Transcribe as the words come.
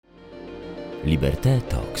Liberté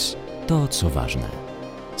Talks. To, co ważne.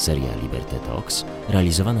 Seria Liberté Talks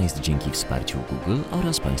realizowana jest dzięki wsparciu Google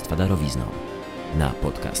oraz Państwa darowizną. Na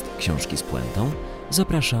podcast Książki z puentą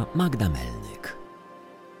zaprasza Magda Melnyk.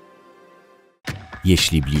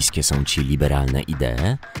 Jeśli bliskie są Ci liberalne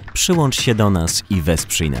idee, przyłącz się do nas i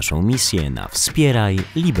wesprzyj naszą misję na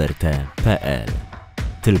wspierajliberte.pl.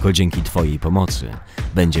 Tylko dzięki Twojej pomocy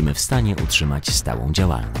będziemy w stanie utrzymać stałą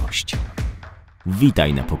działalność.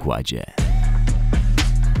 Witaj na pokładzie.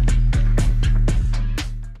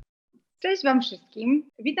 Cześć Wam wszystkim.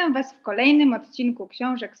 Witam Was w kolejnym odcinku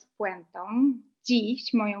Książek z puentą.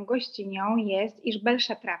 Dziś moją gościnią jest Ishbel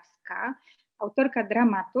Szatrawska, autorka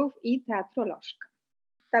dramatów i teatrolożka.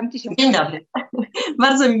 Dzień dobry.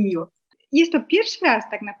 Bardzo mi miło. Jest to pierwszy raz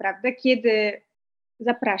tak naprawdę, kiedy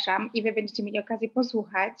zapraszam i Wy będziecie mieli okazję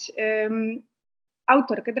posłuchać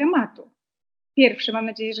autorkę dramatu. Pierwszy, mam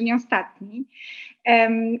nadzieję, że nie ostatni,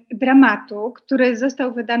 dramatu, który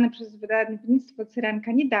został wydany przez wydawnictwo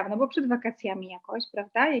Cyranka niedawno, bo przed wakacjami jakoś,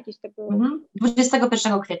 prawda? Jakieś to było...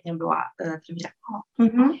 21 kwietnia była premiera.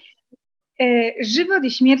 Żywot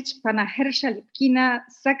i śmierć pana Hersha Lipkina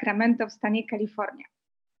z Sacramento w stanie Kalifornia.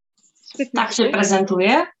 Świetny tak się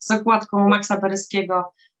prezentuje, z okładką Maxa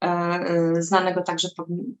Bereskiego, znanego także pod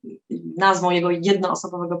nazwą jego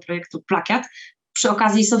jednoosobowego projektu Plakiat. Przy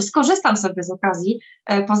okazji skorzystam sobie z okazji.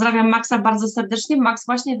 Pozdrawiam Maxa bardzo serdecznie. Max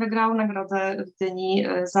właśnie wygrał nagrodę w Gdyni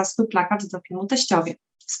za swój plakat do filmu Teściowie.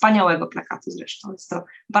 Wspaniałego plakatu zresztą. Jest to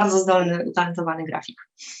bardzo zdolny, utalentowany grafik.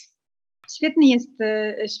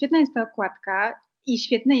 Świetna jest ta okładka i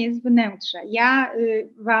świetne jest wnętrze. Ja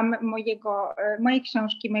Wam mojej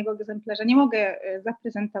książki, mojego egzemplarza nie mogę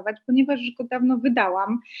zaprezentować, ponieważ już go dawno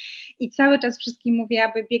wydałam i cały czas wszystkim mówię,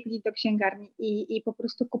 aby biegli do księgarni i po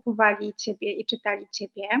prostu kupowali Ciebie i czytali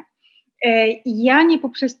Ciebie. Ja nie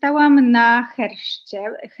poprzestałam na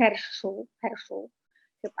Herszu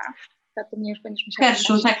chyba. To ty mnie już będziesz musiała...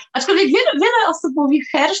 Herszu, tak. Aczkolwiek wiele osób mówi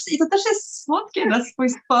Hersz i to też jest słodkie na swój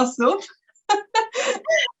sposób.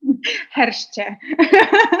 Herszcie.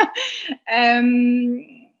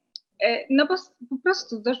 No bo po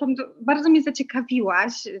prostu bardzo mnie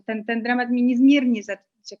zaciekawiłaś, ten dramat mnie niezmiernie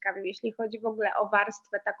zaciekawił, jeśli chodzi w ogóle o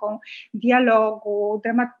warstwę taką dialogu,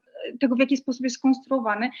 tego w jaki sposób jest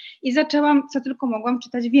skonstruowany i zaczęłam, co tylko mogłam,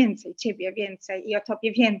 czytać więcej, Ciebie więcej i o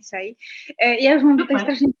Tobie więcej. Ja już mam tutaj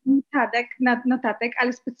strasznie notatek,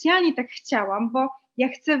 ale specjalnie tak chciałam, bo ja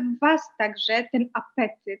chcę w Was także ten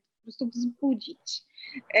apetyt po prostu wzbudzić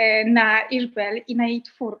na Ishbel i na jej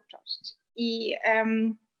twórczość.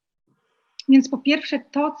 Więc po pierwsze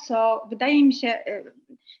to, co wydaje mi się,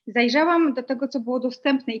 zajrzałam do tego, co było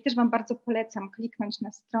dostępne i też Wam bardzo polecam kliknąć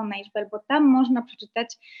na stronę Ishbel, bo tam można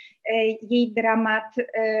przeczytać jej dramat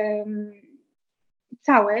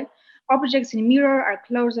cały. Objects in mirror are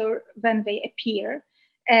closer than they appear.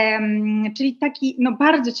 Czyli taki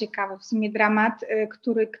bardzo ciekawy w sumie dramat,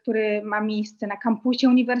 który ma miejsce na kampusie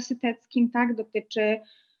uniwersyteckim, tak, dotyczy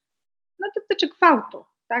gwałtu,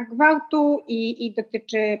 tak, gwałtu i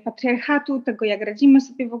dotyczy patriarchatu, tego jak radzimy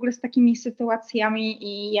sobie w ogóle z takimi sytuacjami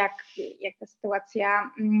i jak ta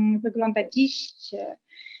sytuacja wygląda dziś,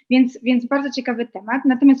 więc bardzo ciekawy temat.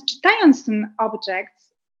 Natomiast czytając ten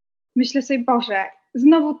Object, myślę sobie, Boże,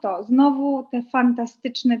 znowu te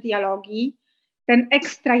fantastyczne dialogi, ten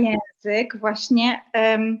ekstra język właśnie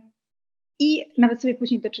i nawet sobie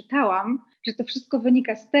później doczytałam, że to wszystko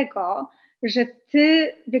wynika z tego, że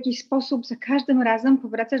Ty w jakiś sposób za każdym razem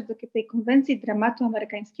powracasz do tej konwencji dramatu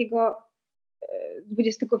amerykańskiego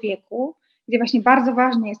XX wieku, gdzie właśnie bardzo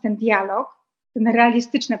ważny jest ten dialog, ten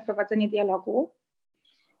realistyczne prowadzenie dialogu.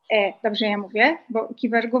 Dobrze ja mówię? Bo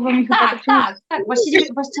kiwasz głową i chyba... Tak,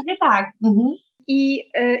 właściwie tak. I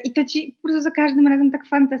to Ci po prostu za każdym razem tak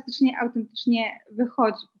fantastycznie, autentycznie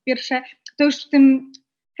wychodzi. Po pierwsze, to już w tym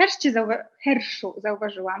Herszu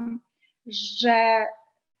zauważyłam, że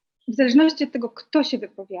w zależności od tego, kto się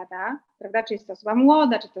wypowiada, prawda, czy jest to osoba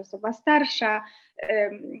młoda, czy to osoba starsza,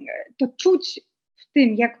 to czuć w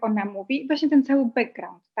tym, jak ona mówi, właśnie ten cały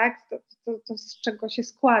background, tak, to z czego się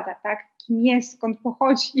składa, tak, kim jest, skąd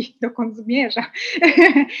pochodzi, dokąd zmierza.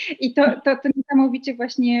 I to niesamowicie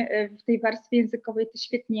właśnie w tej warstwie językowej Ty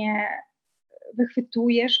świetnie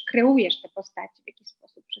wychwytujesz, kreujesz te postaci w jakiś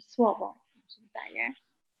sposób przez słowo, mi się wydaje.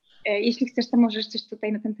 Jeśli chcesz, to możesz coś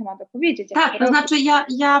tutaj na ten temat opowiedzieć. Tak, to znaczy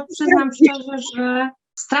ja przyznam szczerze, że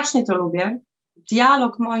strasznie to lubię.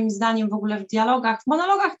 Dialog moim zdaniem w ogóle w dialogach, w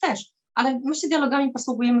monologach też, ale my się dialogami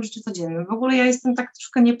posługujemy w życiu codziennym. W ogóle ja jestem tak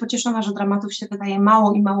troszkę niepocieszona, że dramatów się wydaje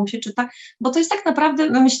mało i mało się czyta, bo to jest tak naprawdę,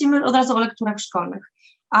 my myślimy od razu o lekturach szkolnych.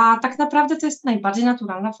 a tak naprawdę to jest najbardziej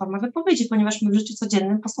naturalna forma wypowiedzi, ponieważ my w życiu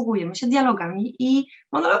codziennym posługujemy się dialogami i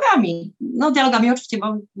monologami. No dialogami oczywiście,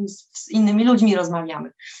 bo z innymi ludźmi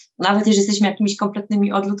rozmawiamy. Nawet jeżeli jesteśmy jakimiś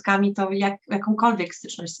kompletnymi odludkami, to jakąkolwiek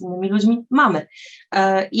styczność z innymi ludźmi mamy.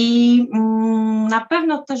 I na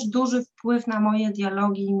pewno też duży wpływ na moje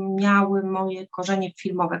dialogi miały moje korzenie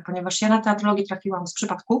filmowe, ponieważ ja na teatrologię trafiłam z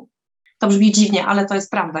przypadku. To brzmi dziwnie, ale to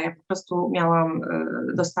jest prawda. Ja po prostu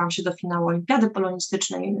dostałam się do finału olimpiady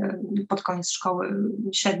polonistycznej pod koniec szkoły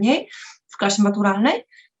średniej w klasie maturalnej,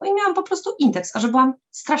 no i miałam po prostu indeks, a że byłam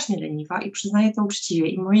strasznie leniwa i przyznaję to uczciwie.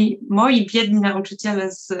 I moi biedni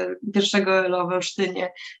nauczyciele z pierwszego LO w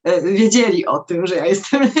Olsztynie wiedzieli o tym, że ja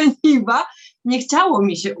jestem leniwa. Nie chciało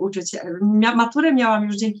mi się uczyć. Maturę miałam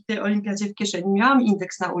już dzięki tej olimpiadzie w kieszeni, miałam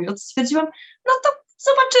indeks na UJ. Stwierdziłam, no to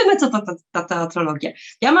zobaczymy, co to ta teatrologia.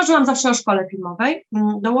 Ja marzyłam zawsze o szkole filmowej.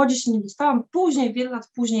 Do Łodzi się nie dostałam. Później, wiele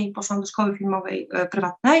lat później poszłam do szkoły filmowej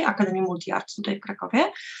prywatnej, Akademii Multiart tutaj w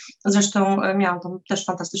Krakowie. Zresztą miałam tam też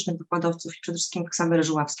fantastycznych wykładowców i przede wszystkim Ksawery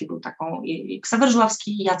Żuławski był taką. I Ksawery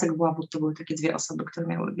Żuławski i Jacek Błabut to były takie dwie osoby, które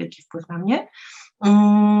miały wielki wpływ na mnie.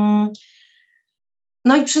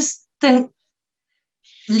 No i przez tę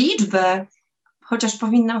liczbę, chociaż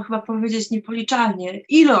powinnam chyba powiedzieć niepoliczalnie,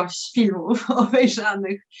 ilość filmów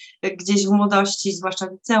obejrzanych gdzieś w młodości, zwłaszcza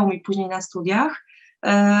w liceum i później na studiach,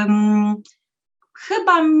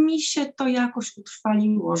 chyba mi się to jakoś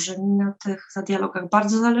utrwaliło, że mi na tych dialogach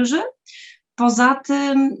bardzo zależy. Poza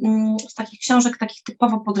tym z takich książek, takich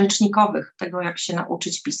typowo podręcznikowych, tego jak się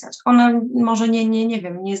nauczyć pisać, one może nie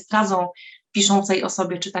wiem, nie zdradzą piszącej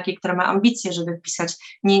osobie, czy takiej, która ma ambicje, żeby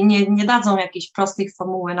pisać, nie dadzą jakiejś prostej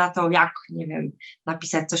formuły na to, jak, nie wiem,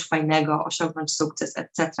 napisać coś fajnego, osiągnąć sukces,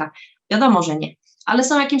 etc. Wiadomo, że nie, ale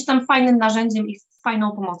są jakimś tam fajnym narzędziem i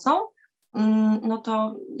fajną pomocą, no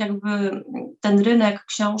to jakby ten rynek,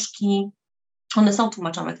 książki, one są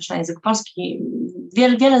tłumaczone też na język polski.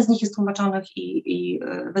 Wiele z nich jest tłumaczonych i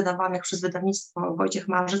wydawanych przez wydawnictwo Wojciech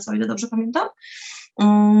Marzyc, o ile dobrze pamiętam.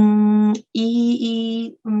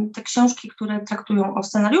 I te książki, które traktują o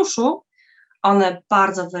scenariuszu, one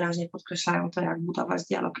bardzo wyraźnie podkreślają to, jak budować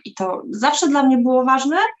dialog. I to zawsze dla mnie było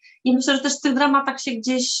ważne i myślę, że też w tych dramatach się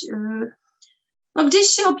gdzieś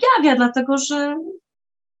się objawia, dlatego że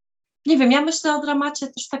nie wiem, ja myślę o dramacie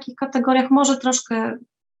też w takich kategoriach może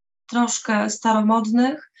troszkę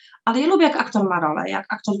staromodnych, ale ja lubię, jak aktor ma rolę, jak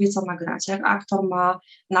aktor wie, co ma grać, jak aktor ma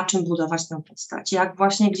na czym budować tę postać, jak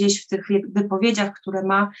właśnie gdzieś w tych wypowiedziach, które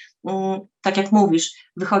ma, tak jak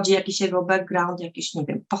mówisz, wychodzi jakiś jego background, jakieś, nie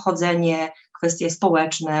wiem, pochodzenie, kwestie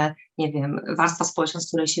społeczne, nie wiem, warstwa społeczna, z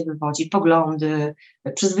której się wywodzi, poglądy,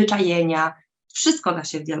 przyzwyczajenia, wszystko da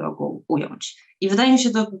się w dialogu ująć. I wydaje mi się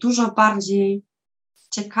to dużo bardziej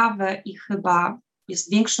ciekawe i chyba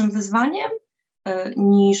jest większym wyzwaniem,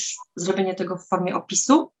 niż zrobienie tego w formie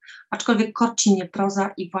opisu, aczkolwiek korci mnie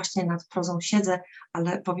proza i właśnie nad prozą siedzę,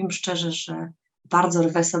 ale powiem szczerze, że bardzo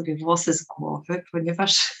rwę sobie włosy z głowy,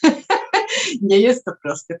 ponieważ nie jest to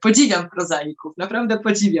proste. Podziwiam prozaików, naprawdę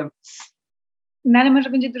podziwiam. No ale może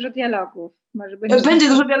będzie dużo dialogów. Będzie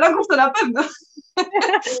dużo dialogów, to na pewno.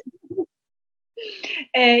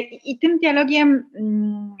 I tym dialogiem,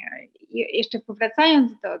 jeszcze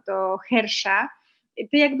powracając do Hersza,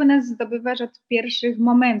 ty jakby nas zdobywasz od pierwszych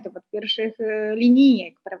momentów, od pierwszych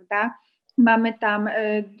linijek, prawda? Mamy tam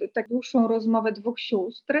tak dłuższą rozmowę dwóch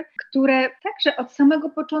sióstr, które także od samego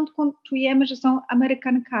początku czujemy, że są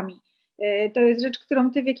Amerykankami. To jest rzecz,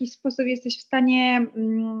 którą ty w jakiś sposób jesteś w stanie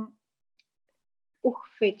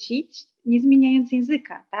uchwycić, nie zmieniając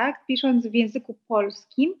języka, tak? Pisząc w języku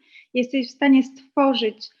polskim, jesteś w stanie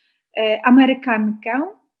stworzyć Amerykankę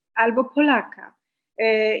albo Polaka.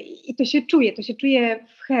 I to się czuje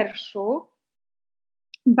w Herszu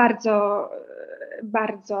bardzo,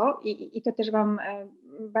 bardzo i to też wam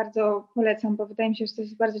bardzo polecam, bo wydaje mi się, że to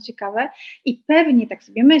jest bardzo ciekawe i pewnie tak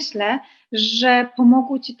sobie myślę, że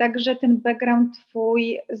pomogł ci także ten background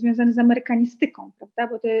twój związany z amerykanistyką, prawda,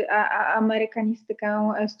 bo ty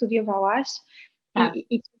amerykanistykę studiowałaś. Tak.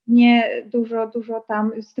 I pewnie dużo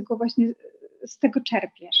tam z tego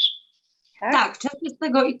czerpiesz. Tak, czerpię z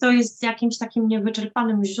tego i to jest jakimś takim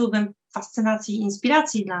niewyczerpanym źródłem fascynacji i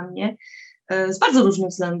inspiracji dla mnie z bardzo różnych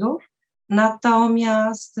względów.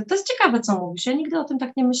 Natomiast to jest ciekawe, co mówisz. Ja nigdy o tym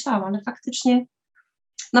tak nie myślałam, ale faktycznie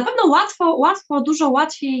na pewno dużo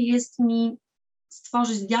łatwiej jest mi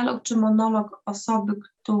stworzyć dialog czy monolog osoby,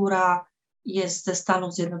 która jest ze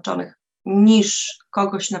Stanów Zjednoczonych, niż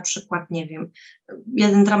kogoś na przykład, nie wiem,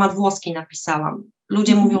 jeden dramat włoski napisałam,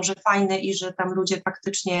 ludzie mówią, że fajne i że tam ludzie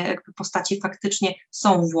faktycznie, jakby postaci faktycznie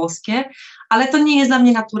są włoskie, ale to nie jest dla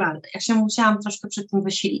mnie naturalne. Ja się musiałam troszkę przy tym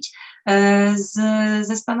wysilić.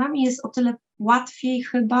 Ze Stanami jest o tyle łatwiej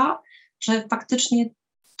chyba, że faktycznie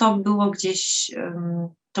to było gdzieś,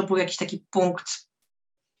 to był jakiś taki punkt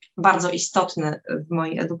bardzo istotny w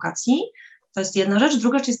mojej edukacji. To jest jedna rzecz.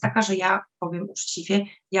 Druga rzecz jest taka, że ja powiem uczciwie,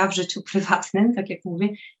 ja w życiu prywatnym, tak jak mówię,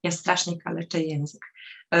 ja strasznie kaleczę język.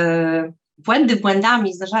 Błędy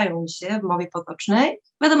błędami zdarzają mi się w mowie potocznej.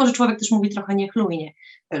 Wiadomo, że człowiek też mówi trochę niechlujnie.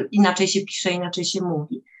 Inaczej się pisze, inaczej się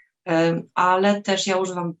mówi. Ale też ja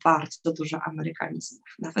używam bardzo dużo amerykanizmów.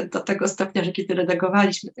 Nawet do tego stopnia, że kiedy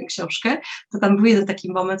redagowaliśmy tę książkę, to tam był jeden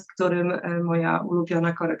taki moment, w którym moja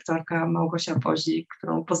ulubiona korektorka Małgosia Pozik,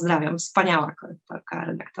 którą pozdrawiam, wspaniała korektorka,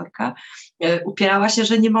 redaktorka, upierała się,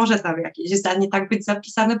 że nie może tam jakieś zdanie tak być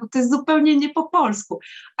zapisane, bo to jest zupełnie nie po polsku.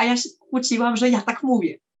 A ja się kłóciłam, że ja tak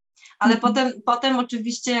mówię. Ale potem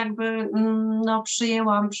oczywiście jakby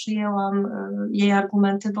przyjęłam jej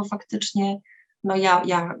argumenty, bo faktycznie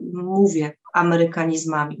ja mówię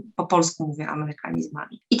amerykanizmami, po polsku mówię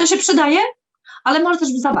amerykanizmami. I to się przydaje, ale może też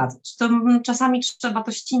zawadzać. To czasami trzeba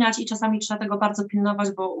to ścinać i czasami trzeba tego bardzo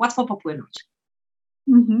pilnować, bo łatwo popłynąć.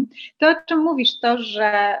 To, o czym mówisz, to,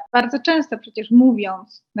 że bardzo często przecież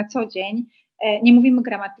mówiąc na co dzień nie mówimy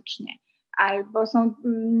gramatycznie, albo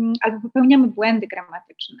popełniamy błędy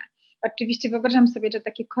gramatyczne. Oczywiście wyobrażam sobie, że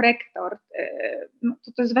taki korektor,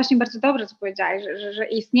 to jest właśnie bardzo dobrze, co powiedziałaś, że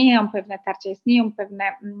istnieją pewne tarcia, istnieją pewne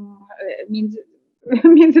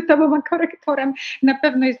między tobą a korektorem, na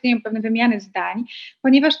pewno istnieją pewne wymiany zdań,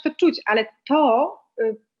 ponieważ to czuć, ale to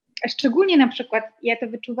szczególnie na przykład, ja to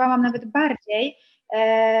wyczuwałam nawet bardziej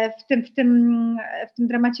w tym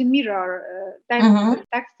dramacie Mirror,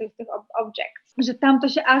 tak, z tych objects, że tam to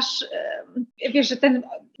się aż, wiesz, że ten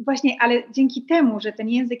właśnie, ale dzięki temu, że ten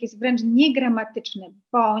język jest wręcz niegramatyczny,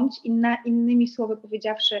 bądź innymi słowy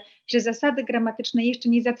powiedziawszy, że zasady gramatyczne jeszcze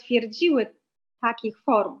nie zatwierdziły takich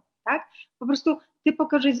form, tak, po prostu ty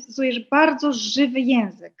pokazujesz bardzo żywy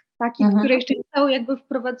język, taki, który jeszcze nie został jakby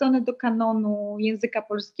wprowadzony do kanonu języka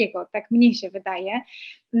polskiego, tak mnie się wydaje,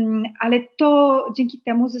 ale to dzięki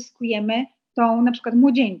temu zyskujemy tą na przykład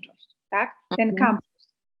młodzieńczość, tak? Ten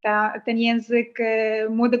kampus, ten język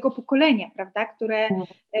młodego pokolenia, prawda, które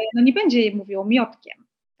nie będzie mówiło miotkiem,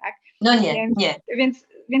 tak? No nie. Więc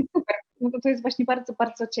super, to jest właśnie bardzo,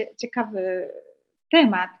 bardzo ciekawy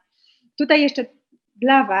temat. Tutaj jeszcze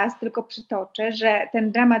dla Was tylko przytoczę, że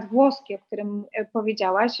ten dramat włoski, o którym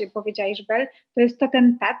powiedziała Ishbel, to jest to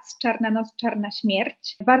ten tac, Czarna noc, czarna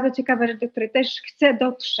śmierć. Bardzo ciekawa rzecz, do której też chcę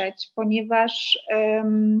dotrzeć, ponieważ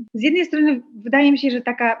z jednej strony wydaje mi się, że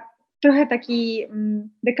trochę taki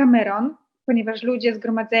Decameron, ponieważ ludzie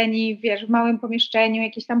zgromadzeni, wiesz, w małym pomieszczeniu,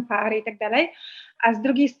 jakieś tam pary i tak dalej, a z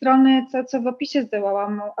drugiej strony, co w opisie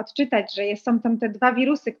zdołałam odczytać, że są tam te dwa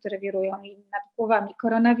wirusy, które wirują nad głowami,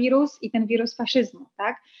 koronawirus i ten wirus faszyzmu,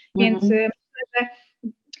 tak? Więc myślę, że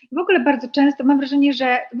w ogóle bardzo często mam wrażenie,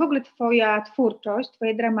 że w ogóle twoja twórczość,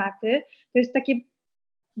 twoje dramaty, to jest takie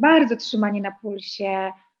bardzo trzymanie na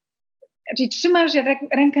pulsie, czyli trzymasz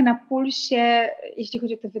rękę na pulsie, jeśli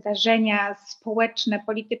chodzi o te wydarzenia społeczne,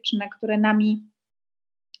 polityczne,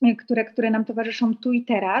 które nam towarzyszą tu i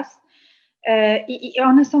teraz. I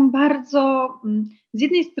one są bardzo, z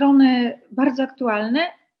jednej strony bardzo aktualne,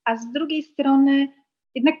 a z drugiej strony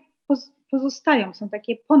jednak pozostają, są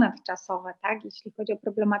takie ponadczasowe, tak, jeśli chodzi o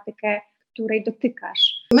problematykę, której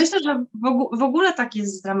dotykasz. Myślę, że w ogóle tak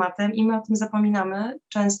jest z dramatem i my o tym zapominamy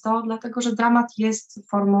często, dlatego że dramat jest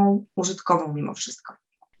formą użytkową mimo wszystko.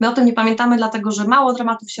 My o tym nie pamiętamy, dlatego że mało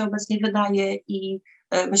dramatów się obecnie wydaje i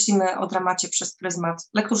myślimy o dramacie przez pryzmat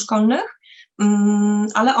lektur szkolnych,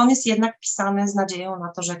 ale on jest jednak pisany z nadzieją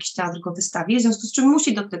na to, że jakiś teatr go wystawi, w związku z czym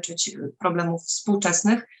musi dotyczyć problemów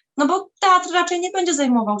współczesnych, no bo teatr raczej nie będzie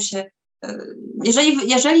zajmował się,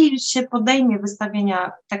 jeżeli się podejmie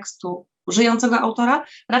wystawienia tekstu żyjącego autora,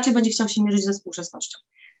 raczej będzie chciał się mierzyć ze współczesnością.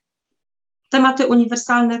 Tematy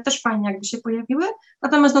uniwersalne też fajnie jakby się pojawiły,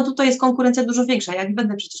 natomiast tutaj jest konkurencja dużo większa. Ja nie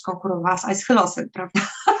będę przecież konkurowała z Aeschylosem, prawda?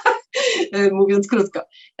 Mówiąc krótko.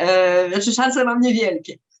 Znaczy szanse mam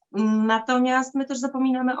niewielkie. Natomiast my też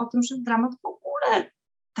zapominamy o tym, że dramat w ogóle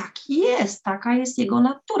taki jest, taka jest jego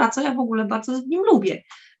natura, co ja w ogóle bardzo z nim lubię.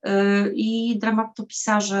 I dramat to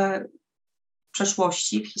pisarze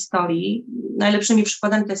przeszłości, w historii. Najlepszymi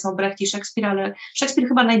przykładami to są Brecht i Szekspir, ale Szekspir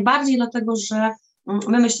chyba najbardziej dlatego, że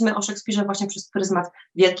my myślimy o Szekspirze właśnie przez pryzmat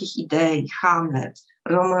wielkich idei, Hamlet,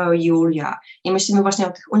 Romeo i Julia i myślimy właśnie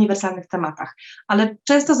o tych uniwersalnych tematach. Ale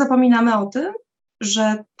często zapominamy o tym,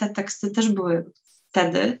 że te teksty też były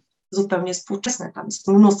wtedy zupełnie współczesne. Tam jest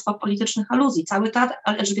mnóstwo politycznych aluzji. Cały teatr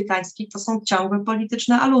elżbietański to są ciągłe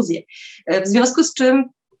polityczne aluzje. W związku z czym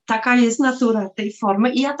taka jest natura tej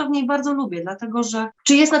formy i ja to w niej bardzo lubię, dlatego że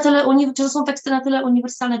czy są teksty na tyle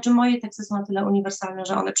uniwersalne, czy moje teksty są na tyle uniwersalne,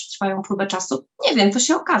 że one przetrwają próbę czasu? Nie wiem, to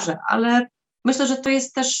się okaże, ale myślę, że to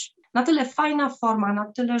jest też na tyle fajna forma,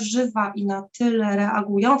 na tyle żywa i na tyle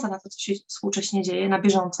reagująca na to, co się współcześnie dzieje na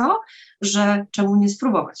bieżąco, że czemu nie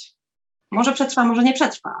spróbować? Może przetrwa, może nie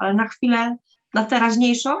przetrwa, ale na chwilę, na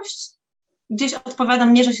teraźniejszość gdzieś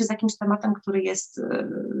odpowiadam, mierzę się z jakimś tematem, który jest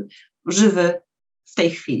żywy w tej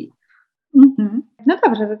chwili. No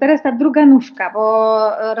dobrze, to teraz ta druga nóżka, bo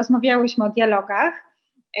rozmawiałyśmy o dialogach,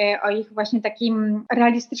 o ich właśnie takim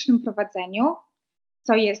realistycznym prowadzeniu,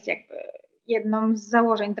 co jest jakby jedną z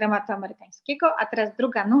założeń dramatu amerykańskiego, a teraz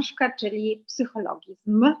druga nóżka, czyli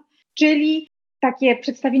psychologizm, czyli takie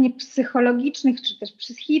przedstawienie psychologicznych czy też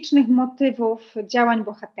psychicznych motywów działań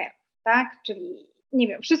bohaterów, tak? Czyli nie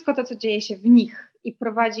wiem, wszystko to, co dzieje się w nich i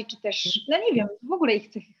prowadzi, czy też, no nie wiem, w ogóle ich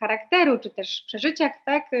cechy charakteru, czy też przeżycia,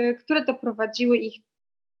 tak? Które doprowadziły ich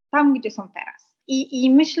tam, gdzie są teraz.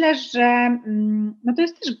 I myślę, że no to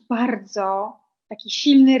jest też bardzo taki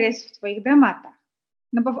silny rys w twoich dramatach.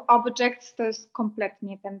 No bo w Objects to jest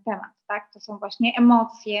kompletnie ten temat, tak? To są właśnie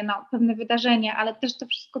emocje, no, pewne wydarzenia, ale też to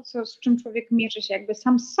wszystko, z czym człowiek mierzy się jakby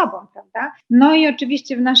sam z sobą, prawda? No i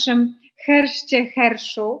oczywiście w naszym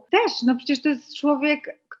Herszu też, no przecież to jest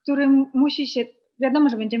człowiek, który musi się, wiadomo,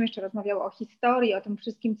 że będziemy jeszcze rozmawiały o historii, o tym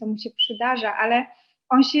wszystkim, co mu się przydarza, ale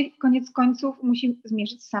on się koniec końców musi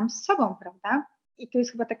zmierzyć sam z sobą, prawda? I to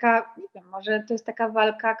jest chyba taka, nie wiem, może to jest taka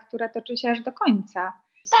walka, która toczy się aż do końca.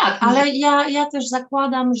 Tak, ale ja też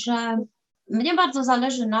zakładam, że mnie bardzo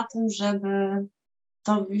zależy na tym, żeby,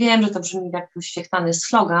 to wiem, że to brzmi jak wyświechtany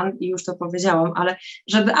slogan i już to powiedziałam, ale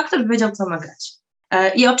żeby aktor wiedział, co ma grać.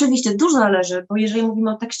 I oczywiście dużo zależy, bo jeżeli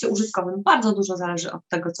mówimy o tekście użytkowym, bardzo dużo zależy od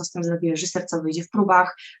tego, co z tym zrobi reżyser, co wyjdzie w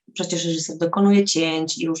próbach. Przecież reżyser dokonuje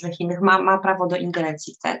cięć i różnych innych, ma prawo do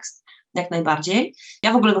ingerencji w tekst, jak najbardziej.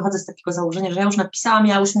 Ja w ogóle wychodzę z takiego założenia, że ja już napisałam,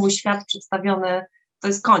 ja już mój świat przedstawiony, to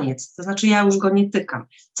jest koniec, to znaczy ja już go nie tykam.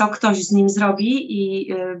 Co ktoś z nim zrobi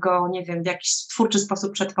i go, nie wiem, w jakiś twórczy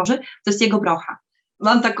sposób przetworzy, to jest jego brocha.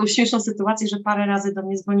 Mam taką śmieszną sytuację, że parę razy do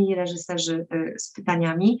mnie dzwonili reżyserzy z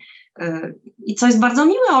pytaniami i co jest bardzo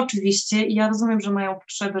miłe oczywiście i ja rozumiem, że mają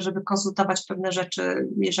potrzebę, żeby konsultować pewne rzeczy,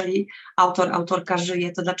 jeżeli autorka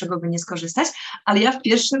żyje, to dlaczego by nie skorzystać, ale ja w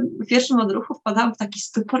pierwszym odruchu wpadałam w taki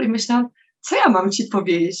stupor i myślałam, co ja mam ci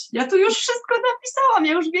powiedzieć? Ja tu już wszystko napisałam,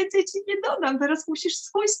 ja już więcej ci nie dodam, teraz musisz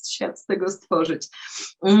swój świat z tego stworzyć.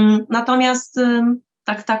 Natomiast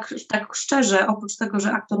tak szczerze, oprócz tego,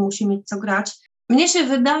 że aktor musi mieć co grać, mnie się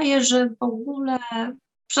wydaje, że w ogóle,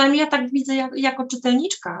 przynajmniej ja tak widzę jako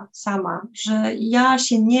czytelniczka sama, że ja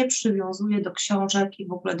się nie przywiązuję do książek i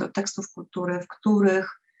w ogóle do tekstów kultury, w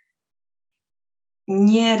których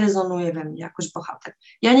nie rezonuje we mnie jakoś bohater.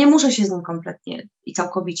 Ja nie muszę się z nim kompletnie i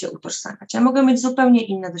całkowicie utożsamiać. Ja mogę mieć zupełnie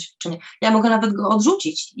inne doświadczenie. Ja mogę nawet go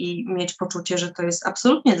odrzucić i mieć poczucie, że to jest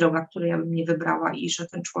absolutnie droga, której ja bym nie wybrała i że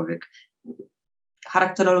ten człowiek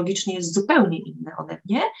charakterologicznie jest zupełnie inny ode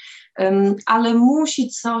mnie, ale musi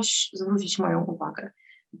coś zwrócić moją uwagę.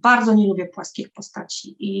 Bardzo nie lubię płaskich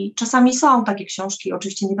postaci i czasami są takie książki,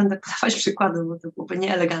 oczywiście nie będę podawać przykładów, bo to byłoby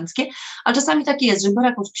nieeleganckie, ale czasami tak jest, że biorę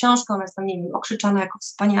jakąś książkę, ona jest tam, nie wiem, okrzyczana jako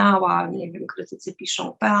wspaniała, nie wiem, krytycy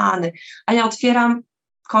piszą peany, a ja otwieram,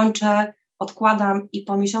 kończę, odkładam i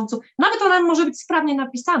po miesiącu, nawet ona może być sprawnie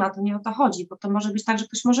napisana, to nie o to chodzi, bo to może być tak, że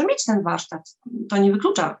ktoś może mieć ten warsztat, to nie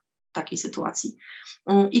wyklucza takiej sytuacji.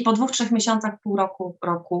 I po 2-3 miesiącach, pół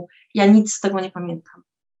roku, ja nic z tego nie pamiętam.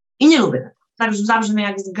 I nie lubię tego. Tak zabrzmi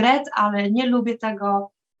jak z Gret, ale nie lubię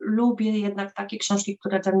tego. Lubię jednak takie książki,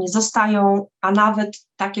 które we mnie zostają, a nawet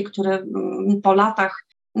takie, które po latach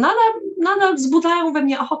nadal wzbudzają we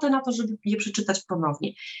mnie ochotę na to, żeby je przeczytać ponownie.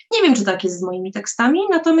 Nie wiem, czy tak jest z moimi tekstami,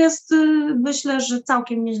 natomiast myślę, że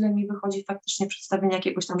całkiem nieźle mi wychodzi faktycznie przedstawienie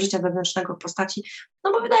jakiegoś tam życia wewnętrznego postaci,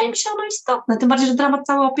 no bo wydaje mi się ono istotne, tym bardziej, że dramat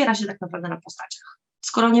cały opiera się tak naprawdę na postaciach.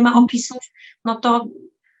 Skoro nie ma opisów, no to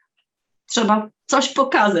trzeba coś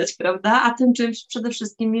pokazać, prawda? A tym czymś przede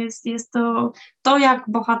wszystkim jest to, jak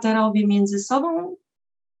bohaterowie między sobą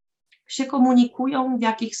się komunikują, w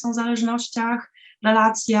jakich są zależnościach,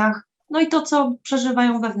 relacjach, no i to, co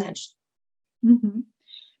przeżywają wewnętrznie. Mhm.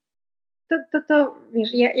 To wiesz,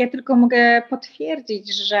 ja tylko mogę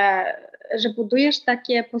potwierdzić, że budujesz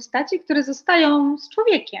takie postaci, które zostają z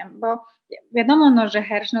człowiekiem, bo wiadomo, no, że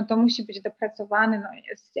Hersz, no to musi być dopracowany, no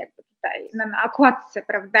jest jakby tutaj na okładce,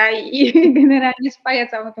 prawda, i generalnie spaja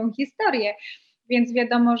całą tą historię, więc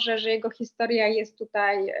wiadomo, że jego historia jest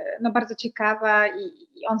tutaj no, bardzo ciekawa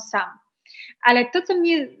i on sam. Ale to, co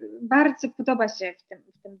mnie bardzo podoba się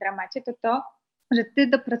w tym dramacie, to, że ty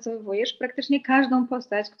dopracowujesz praktycznie każdą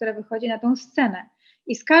postać, która wychodzi na tą scenę.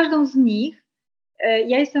 I z każdą z nich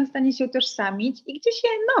ja jestem w stanie się utożsamić i gdzieś się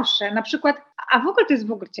noszę. Na przykład, a w ogóle to jest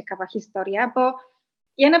w ogóle ciekawa historia, bo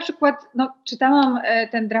ja na przykład czytałam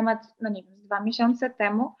ten dramat, nie wiem, 2 miesiące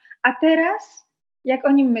temu, a teraz, jak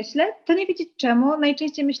o nim myślę, to nie wiedzieć czemu,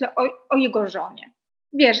 najczęściej myślę o jego żonie.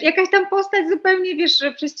 Wiesz, jakaś tam postać zupełnie, wiesz,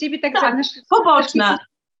 przez ciebie tak poboczna.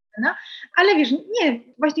 Ale wiesz, nie,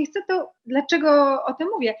 właśnie chcę to, dlaczego o tym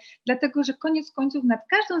mówię? Dlatego, że koniec końców nad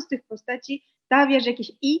każdą z tych postaci stawiasz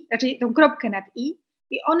jakieś raczej tą kropkę nad i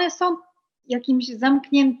one są jakimś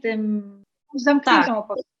zamkniętą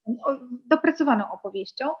opowieścią, dopracowaną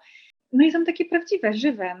opowieścią. No i są takie prawdziwe,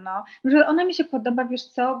 żywe, Że ona mi się podoba, wiesz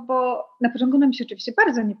co, bo na początku ona mi się oczywiście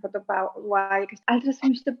bardzo nie podobała, ale teraz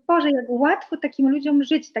myślę, Boże, jak łatwo takim ludziom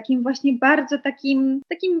żyć, takim właśnie bardzo takim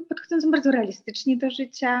podchodzącym bardzo realistycznie do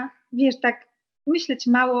życia, wiesz, tak myśleć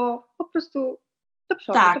mało, po prostu do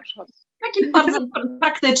przodu, do przodu. Takie bardzo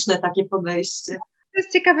praktyczne takie podejście. To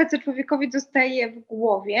jest ciekawe, co człowiekowi zostaje w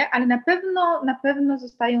głowie, ale na pewno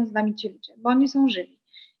zostają z nami ci ludzie, bo oni są żywi.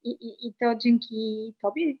 I to dzięki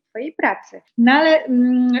tobie i twojej pracy. No ale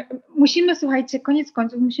musimy, słuchajcie, koniec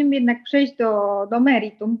końców, musimy jednak przejść do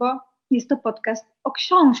meritum, bo jest to podcast o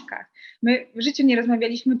książkach. My w życiu nie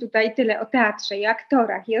rozmawialiśmy tutaj tyle o teatrze, i o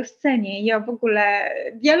aktorach, i o scenie, i o w ogóle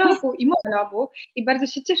dialogu i monologu. I bardzo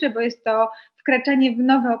się cieszę, bo jest to wkraczanie w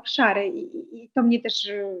nowe obszary i to mnie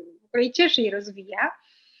też w ogóle cieszy i rozwija.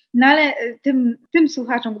 No ale tym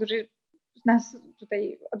słuchaczom, którzy nas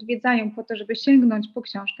tutaj odwiedzają po to, żeby sięgnąć po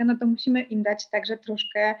książkę, no to musimy im dać także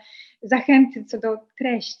troszkę zachęty co do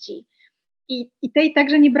treści. I tej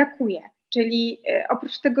także nie brakuje. Czyli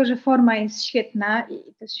oprócz tego, że forma jest świetna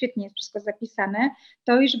i to świetnie jest wszystko zapisane,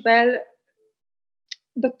 to Ishbel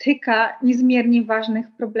dotyka niezmiernie ważnych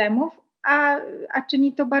problemów, a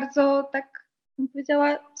czyni to bardzo, tak bym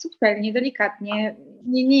powiedziała, subtelnie, delikatnie.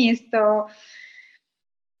 Nie jest to...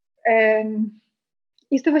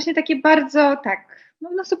 Jest to właśnie takie bardzo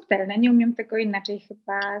subtelne, nie umiem tego inaczej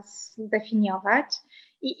chyba zdefiniować.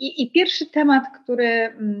 I pierwszy temat,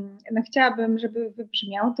 który chciałabym, żeby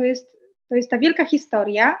wybrzmiał, to jest ta wielka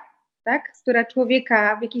historia, tak, która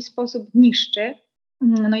człowieka w jakiś sposób niszczy.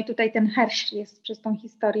 No i tutaj ten Hersch jest przez tą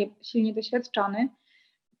historię silnie doświadczony.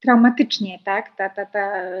 Traumatycznie, tak,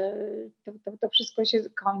 to wszystko się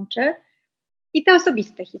kończy. I te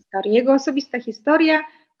osobiste historie, jego osobista historia,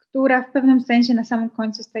 która w pewnym sensie na samym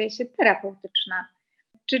końcu staje się terapeutyczna.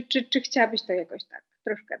 Czy chciałabyś to jakoś tak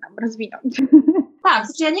troszkę nam rozwinąć? Tak,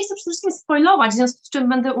 ja nie chcę przede wszystkim spoilować, w związku z czym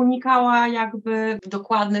będę unikała jakby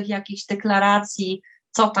dokładnych jakichś deklaracji,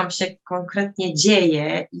 co tam się konkretnie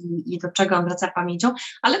dzieje i do czego on wraca pamięcią,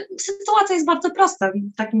 ale sytuacja jest bardzo prosta,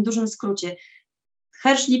 w takim dużym skrócie.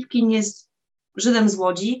 Hersch Lipkin jest Żydem z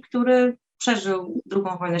Łodzi, który przeżył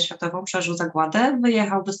II wojnę światową, przeżył zagładę,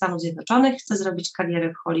 wyjechał do Stanów Zjednoczonych, chce zrobić karierę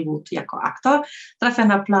w Hollywood jako aktor, trafia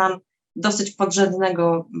na plan dosyć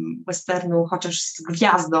podrzędnego westernu, chociaż z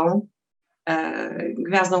gwiazdą,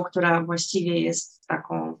 która właściwie jest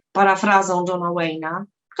taką parafrazą Johna Wayne'a,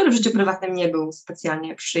 który w życiu prywatnym nie był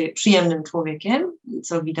specjalnie przyjemnym człowiekiem,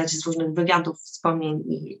 co widać z różnych wywiadów, wspomnień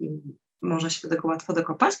i można się do tego łatwo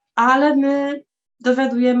dokopać, ale my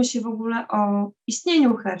dowiadujemy się w ogóle o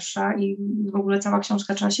istnieniu Herscha i w ogóle cała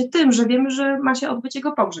książka zaczyna się tym, że wiemy, że ma się odbyć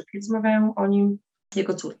jego pogrzeb i rozmawiają o nim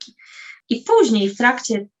jego córki. I później w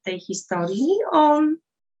trakcie tej historii on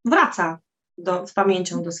wraca z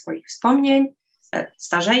pamięcią do swoich wspomnień,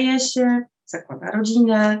 starzeje się, zakłada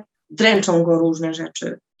rodzinę, dręczą go różne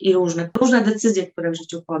rzeczy i różne decyzje, które w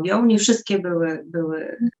życiu podjął. Nie wszystkie były,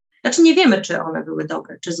 znaczy nie wiemy, czy one były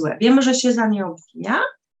dobre, czy złe. Wiemy, że się za nie obwinia,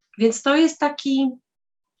 więc to jest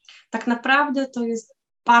tak naprawdę to jest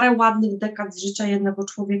parę ładnych dekad z życia jednego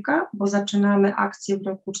człowieka, bo zaczynamy akcję w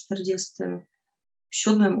roku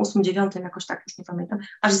 47, 8, 9, jakoś tak, już nie pamiętam,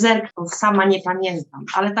 aż zerknę, sama nie pamiętam,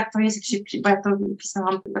 ale tak to jest, bo ja to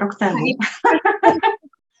pisałam rok temu.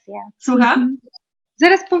 Słucham?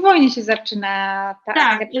 Zaraz po wojnie się zaczyna ta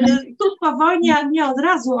akcja. Tak, tuż po wojnie, a nie od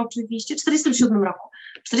razu oczywiście, w 1947 roku.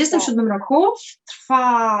 W 1947 roku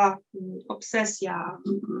trwa obsesja,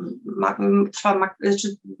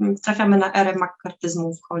 trafiamy na erę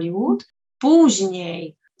makkartyzmu w Hollywood.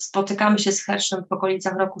 Później spotykamy się z Herschem w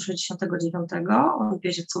okolicach roku 69. On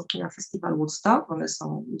wiezie córki na festiwal Woodstock. One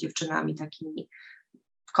są dziewczynami takimi,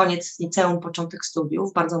 koniec liceum, początek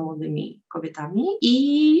studiów, bardzo młodymi kobietami.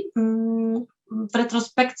 I w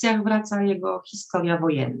retrospekcjach wraca jego historia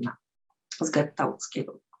wojenna z getta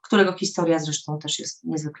łódzkiego, którego historia zresztą też jest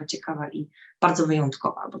niezwykle ciekawa i bardzo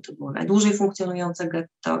wyjątkowa, bo to było najdłużej funkcjonujące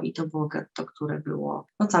getto i to było getto, które było,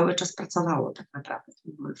 cały czas pracowało tak naprawdę.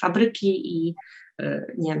 To były fabryki i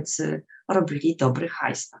Niemcy robili dobry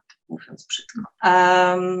hajs, tak mówiąc brzydko.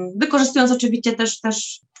 Wykorzystując oczywiście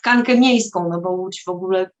też tkankę miejską, no bo Łódź w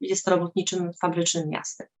ogóle jest robotniczym, fabrycznym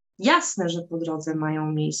miastem. Jasne, że po drodze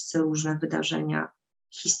mają miejsce różne wydarzenia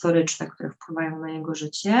historyczne, które wpływają na jego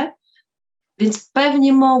życie, więc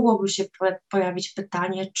pewnie mogłoby się pojawić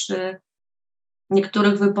pytanie, czy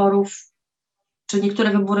niektóre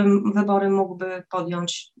wybory mógłby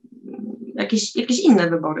podjąć, jakieś inne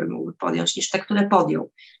wybory mógłby podjąć niż te, które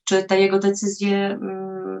podjął. Czy te jego decyzje,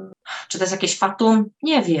 czy to jest jakieś fatum?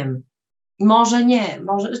 Nie wiem. Może nie,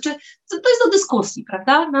 to jest do dyskusji,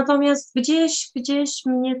 prawda? Natomiast gdzieś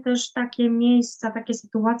mnie też takie miejsca, takie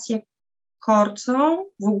sytuacje korcą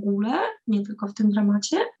w ogóle, nie tylko w tym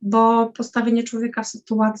dramacie, bo postawienie człowieka w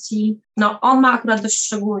sytuacji, on ma akurat dość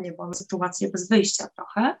szczególnie, bo ma sytuację bez wyjścia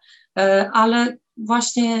trochę, ale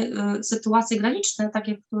właśnie sytuacje graniczne,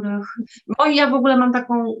 takie, w których, ja w ogóle mam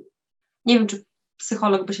taką, nie wiem, czy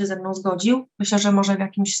psycholog by się ze mną zgodził, myślę, że może w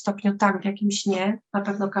jakimś stopniu tak, w jakimś nie, na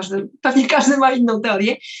pewno pewnie każdy ma inną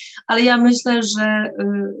teorię, ale ja myślę, że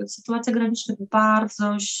sytuacja graniczna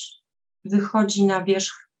bardzo wychodzi na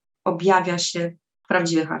wierzch, objawia się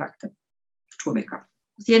prawdziwy charakter człowieka.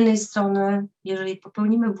 Z jednej strony, jeżeli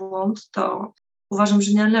popełnimy błąd, to uważam,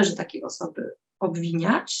 że nie należy takiej osoby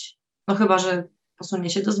obwiniać, chyba że posunie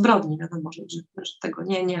się do zbrodni, wiadomo, że tego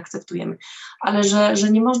nie akceptujemy, ale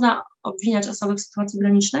że nie można obwiniać osoby w sytuacji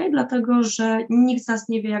granicznej, dlatego że nikt z nas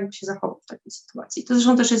nie wie, jakby się zachował w takiej sytuacji. To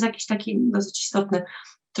zresztą też jest jakiś taki dosyć istotny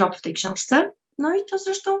trop w tej książce. I to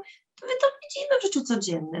zresztą my to widzimy w życiu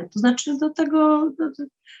codziennym. To znaczy do tego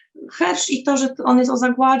Hersz i to, że on jest o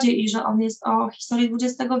zagładzie i że on jest o historii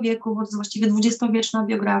XX wieku, bo to jest właściwie dwudziestowieczna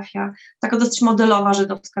biografia, taka dosyć modelowa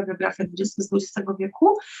żydowska biografia z XX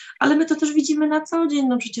wieku, ale my to też widzimy na co dzień,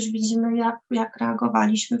 przecież widzimy jak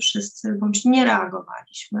reagowaliśmy wszyscy, bądź nie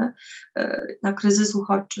reagowaliśmy na kryzys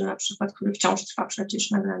uchodźczy na przykład, który wciąż trwa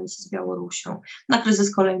przecież na granicy z Białorusią, na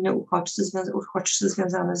kryzys kolejny uchodźczy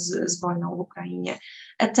związany z wojną w Ukrainie,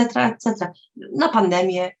 etc., na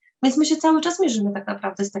pandemię. Więc my się cały czas mierzymy tak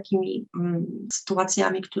naprawdę z takimi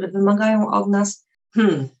sytuacjami, które wymagają od nas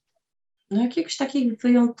jakiejś takiej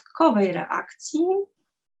wyjątkowej reakcji.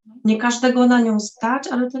 Nie każdego na nią stać,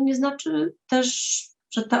 ale to nie znaczy też,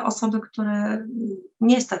 że te osoby, które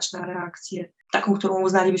nie stać na reakcję, taką, którą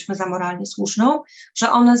uznalibyśmy za moralnie słuszną,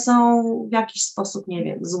 że one są w jakiś sposób, nie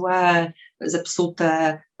wiem, złe,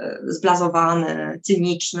 zepsute, zblazowane,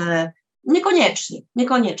 cyniczne. Niekoniecznie.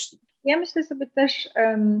 Ja myślę sobie też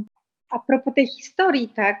a propos tej historii,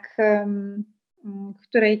 tak,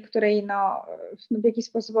 której w jakiś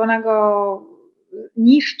sposób ona go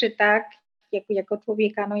niszczy, tak, jako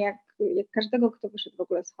człowieka, jak każdego, kto wyszedł w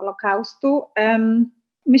ogóle z Holokaustu.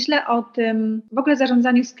 Myślę o tym w ogóle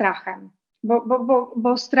zarządzaniu strachem,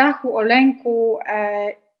 bo strachu, o lęku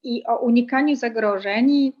i o unikaniu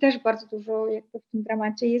zagrożeń też bardzo dużo jakby w tym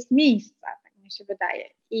dramacie jest miejsca, tak mi się wydaje.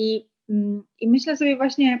 I myślę sobie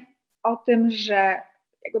właśnie o tym, że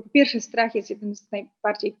jakby po pierwsze strach jest jednym z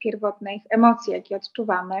najbardziej pierwotnych emocji, jakie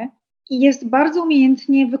odczuwamy i jest bardzo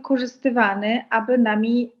umiejętnie wykorzystywany, aby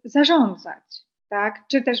nami zarządzać, tak?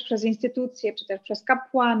 Czy też przez instytucje, czy też przez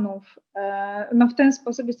kapłanów. W ten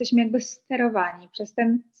sposób jesteśmy jakby sterowani przez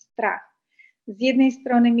ten strach. Z jednej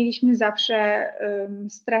strony mieliśmy zawsze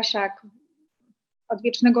straszak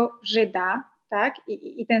odwiecznego Żyda, tak?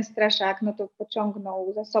 I ten straszak to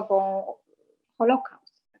pociągnął za sobą Holokaust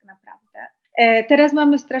tak naprawdę. Teraz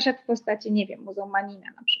mamy straszak w postaci, nie wiem, muzułmanina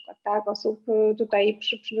na przykład, tak? Osób tutaj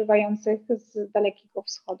przybywających z Dalekiego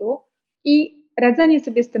Wschodu i radzenie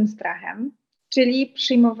sobie z tym strachem, czyli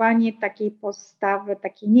przyjmowanie takiej postawy,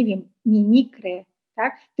 takiej, nie wiem, mimikry,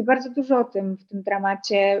 tak? Ty bardzo dużo o tym w tym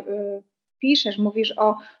dramacie piszesz, mówisz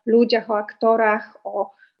o ludziach, o aktorach,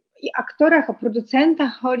 o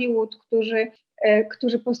producentach Hollywood,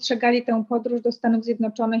 którzy postrzegali tę podróż do Stanów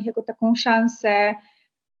Zjednoczonych jako taką szansę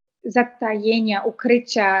zatajenia,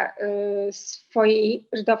 ukrycia swojej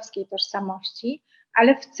żydowskiej tożsamości,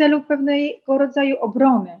 ale w celu pewnego rodzaju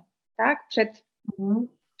obrony, tak?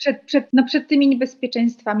 Przed tymi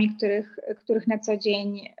niebezpieczeństwami, których na co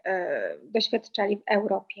dzień doświadczali w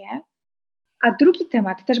Europie. A drugi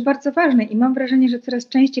temat, też bardzo ważny i mam wrażenie, że coraz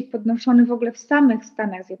częściej podnoszony w ogóle w samych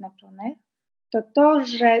Stanach Zjednoczonych, to,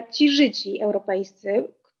 że ci Żydzi europejscy,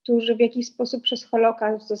 którzy w jakiś sposób przez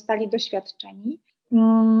Holokaust zostali doświadczeni,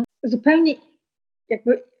 zupełnie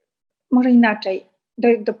jakby, może inaczej,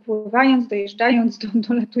 dopływając, dojeżdżając,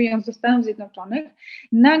 dolatując do Stanów Zjednoczonych,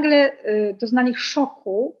 nagle doznali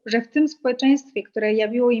szoku, że w tym społeczeństwie, które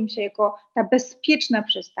jawiło im się jako ta bezpieczna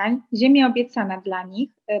przystań, ziemia obiecana dla nich,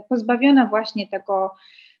 pozbawiona właśnie tego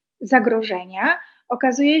zagrożenia,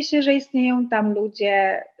 okazuje się, że istnieją tam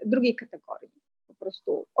ludzie drugiej kategorii, po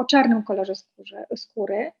prostu o czarnym kolorze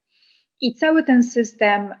skóry i cały ten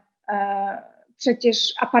system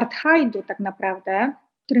przecież apartheidu tak naprawdę,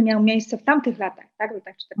 który miał miejsce w tamtych latach, tak, w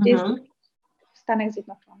latach 40. w Stanach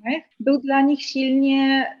Zjednoczonych, był dla nich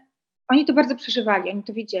silnie, oni to bardzo przeżywali, oni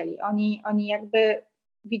to widzieli, oni jakby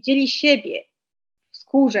widzieli siebie w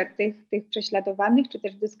skórze tych prześladowanych, czy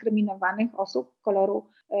też dyskryminowanych osób koloru,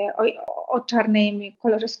 o czarnym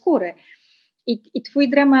kolorze skóry. I twój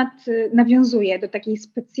dramat nawiązuje do takiej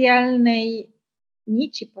specjalnej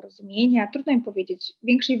nici porozumienia, trudno mi powiedzieć,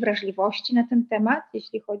 większej wrażliwości na ten temat,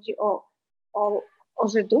 jeśli chodzi o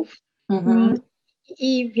Żydów.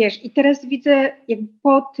 I wiesz, i teraz widzę,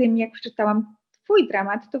 po tym, jak przeczytałam twój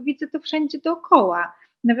dramat, to widzę to wszędzie dookoła.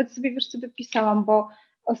 Nawet sobie, wiesz, co wypisałam, bo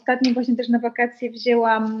ostatnio właśnie też na wakacje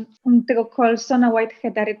wzięłam tego Colsona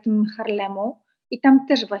Whiteheada Rytm Harlemu i tam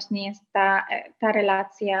też właśnie jest ta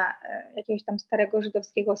relacja jakiegoś tam starego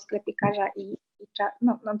żydowskiego sklepikarza i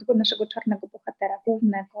tego naszego czarnego bohatera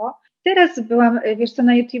głównego. Teraz byłam, wiesz co,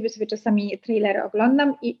 na YouTubie sobie czasami trailery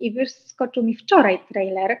oglądam i wyskoczył mi wczoraj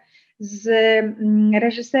trailer z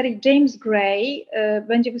reżyserii James Gray,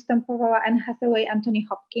 będzie występowała Anne Hathaway, Anthony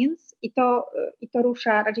Hopkins i to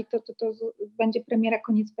rusza, raczej to będzie premiera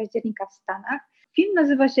koniec października w Stanach. Film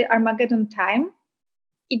nazywa się Armageddon Time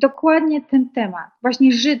i dokładnie ten temat,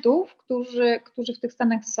 właśnie Żydów, którzy w tych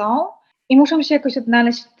Stanach są i muszą się jakoś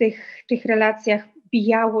odnaleźć w tych relacjach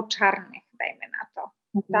biało-czarnych, dajmy na to,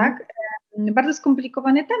 tak? Bardzo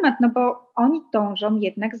skomplikowany temat, no bo oni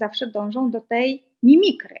jednak zawsze dążą do tej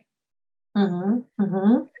mimikry.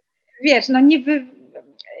 Wiesz, no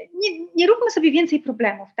nie róbmy sobie więcej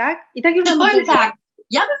problemów, tak? I tak już powiem tak,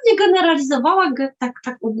 ja bym nie generalizowała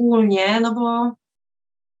tak ogólnie, no bo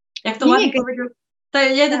jak to ładnie powiedział, to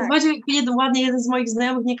jeden z moich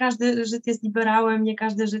znajomych, nie każdy Żyd jest liberałem, nie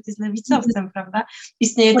każdy Żyd jest lewicowcem, prawda?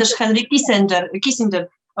 Istnieje też Henry Kissinger,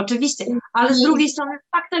 oczywiście, ale z drugiej strony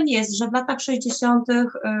faktem jest, że w latach 60.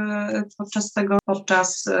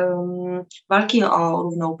 podczas walki o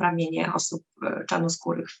równouprawnienie osób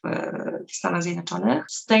czarnoskórych w Stanach Zjednoczonych,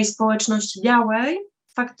 z tej społeczności białej,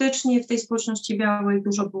 faktycznie w tej społeczności białej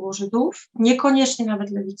dużo było Żydów, niekoniecznie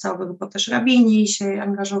nawet lewicowych, bo też rabini się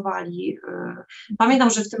angażowali. Pamiętam,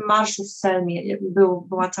 że w tym marszu w Selmie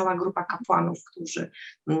była cała grupa kapłanów,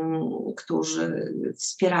 którzy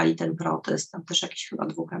wspierali ten protest. Tam też jakieś chyba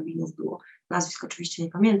 2 rabinów było. Nazwisk oczywiście nie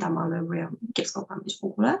pamiętam, ale bo ja kiepską pamięć w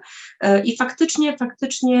ogóle. I faktycznie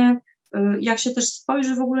jak się też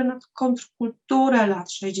spojrzy w ogóle na kontrkulturę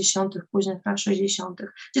lat 60., późnych lat 60.,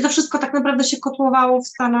 gdzie to wszystko tak naprawdę się kotłowało w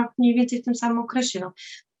Stanach mniej więcej w tym samym okresie. No,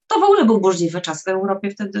 to w ogóle był burzliwy czas w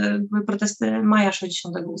Europie, wtedy były protesty maja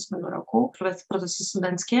 68 roku, protesty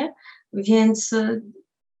studenckie, więc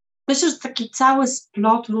myślę, że taki cały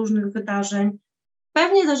splot różnych wydarzeń,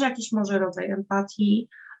 pewnie też jakiś może rodzaj empatii,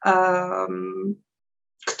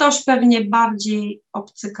 ktoś pewnie bardziej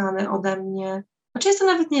obcykany ode mnie, znaczy jest to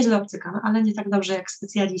nawet nieźle obcykane, ale nie tak dobrze jak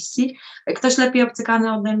specjaliści. Ktoś lepiej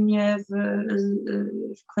obcykany ode mnie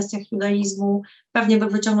w kwestiach judaizmu pewnie by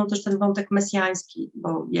wyciągnął też ten wątek mesjański,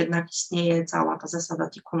 bo jednak istnieje cała ta zasada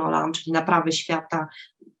tikkun olam, czyli naprawy świata,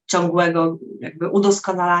 ciągłego jakby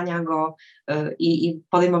udoskonalania go i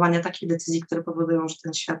podejmowania takich decyzji, które powodują, że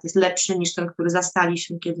ten świat jest lepszy niż ten, który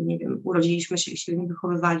zastaliśmy, kiedy, nie wiem, urodziliśmy się i się w nim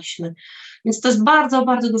wychowywaliśmy. Więc to jest bardzo,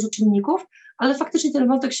 bardzo dużo czynników, ale faktycznie ten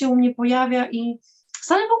wątek się u mnie pojawia i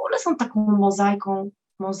Stany w ogóle są taką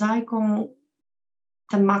mozaiką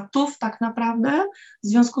tematów tak naprawdę, w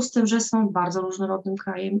związku z tym, że są bardzo różnorodnym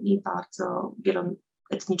krajem i bardzo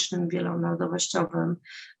wieloetnicznym, wielonarodowościowym,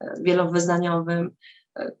 wielowyznaniowym.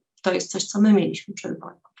 To jest coś, co my mieliśmy przed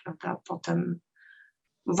wojną, prawda? Potem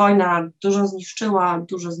wojna dużo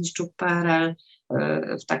zniszczył PRL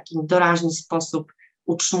w taki doraźny sposób,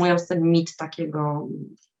 utrzymując ten mit takiego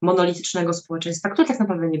monolitycznego społeczeństwa, które tak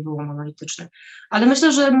naprawdę nie było monolityczne. Ale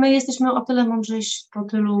myślę, że my jesteśmy o tyle mądrzejsi po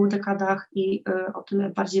tylu dekadach i o tyle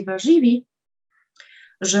bardziej wrażliwi,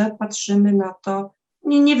 że patrzymy na to,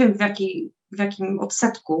 nie wiem w jakim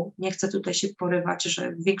odsetku, nie chcę tutaj się porywać,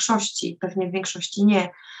 że w większości, pewnie w większości nie,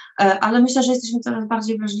 ale myślę, że jesteśmy coraz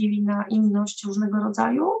bardziej wrażliwi na inność różnego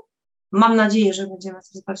rodzaju. Mam nadzieję, że będziemy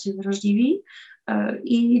coraz bardziej wrażliwi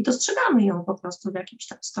i dostrzegamy ją po prostu w jakimś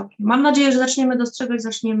tam stopniu. Mam nadzieję, że zaczniemy dostrzegać,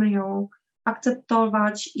 zaczniemy ją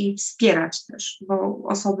akceptować i wspierać też, bo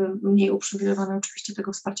osoby mniej uprzywilejowane oczywiście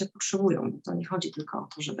tego wsparcia potrzebują. To nie chodzi tylko o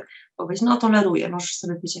to, żeby powiedzieć, no toleruję, możesz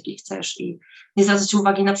sobie być jaki chcesz i nie zwracać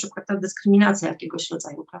uwagi na przykład na dyskryminację jakiegoś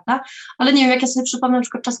rodzaju, prawda? Ale nie wiem, jak ja sobie przypomnę na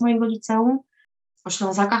przykład czas mojego liceum, o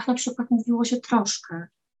Ślązakach na przykład mówiło się troszkę,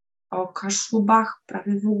 o Kaszubach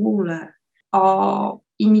prawie w ogóle, o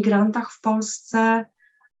imigrantach w Polsce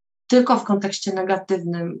tylko w kontekście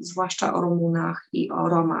negatywnym, zwłaszcza o Rumunach i o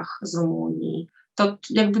Romach z Rumunii. To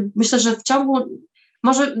jakby myślę, że w ciągu,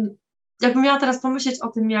 może jakbym miała teraz pomyśleć o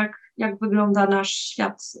tym, jak wygląda nasz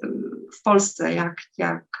świat w Polsce,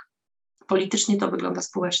 jak politycznie to wygląda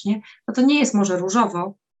społecznie, no to nie jest może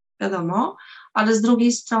różowo, wiadomo, ale z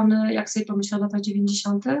drugiej strony, jak sobie pomyślę o latach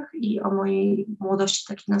 90. i o mojej młodości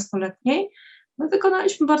takiej nastoletniej, my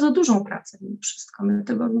wykonaliśmy bardzo dużą pracę mimo wszystko. My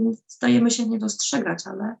tego zdajemy się nie dostrzegać,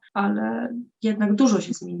 ale jednak dużo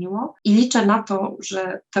się zmieniło i liczę na to,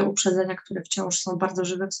 że te uprzedzenia, które wciąż są bardzo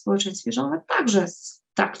żywe w społeczeństwie, że one także w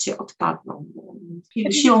trakcie odpadną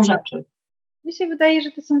siłą rzeczy. Mi się wydaje,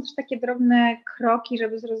 że to są też takie drobne kroki,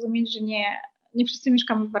 żeby zrozumieć, że nie wszyscy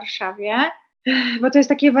mieszkamy w Warszawie, bo to jest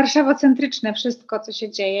takie warszawocentryczne wszystko, co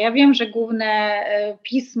się dzieje. Ja wiem, że główne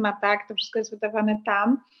pisma, tak, to wszystko jest wydawane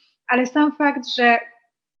tam, ale sam fakt, że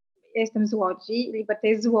ja jestem z Łodzi, Liberta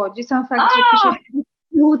jest z Łodzi, sam fakt, że piszę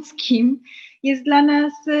ludzkim jest dla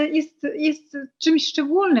nas, jest czymś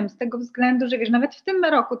szczególnym z tego względu, że wiesz, nawet w tym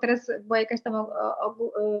roku, teraz była jakaś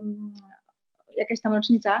tam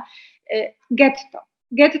rocznica, getto.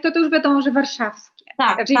 Getto to już wiadomo, że warszawskie.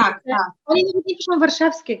 Tak, znaczy, tak. Oni nawet nie piszą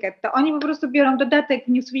warszawskie getto, oni po prostu biorą dodatek w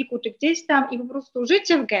Newsweeku czy gdzieś tam i po prostu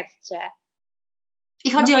życie w getcie.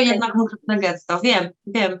 I chodzi o jedno konkretne getto, wiem.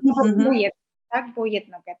 No bo było jedno, tak? Było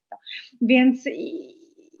jedno getto.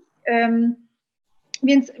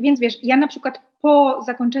 Więc wiesz, ja na przykład po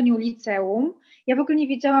zakończeniu liceum, ja w ogóle nie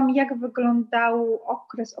wiedziałam, jak wyglądał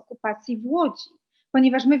okres okupacji w Łodzi,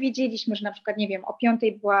 ponieważ my wiedzieliśmy, że na przykład, nie wiem, o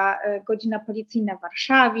 5:00 była godzina policyjna w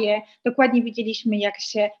Warszawie, dokładnie wiedzieliśmy, jak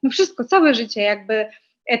się, no wszystko, całe życie jakby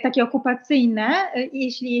takie okupacyjne,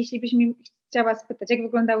 jeśli byś mi chciała spytać, jak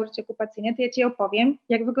wyglądało życie okupacyjne, to ja Ci opowiem,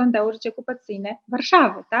 jak wyglądało życie okupacyjne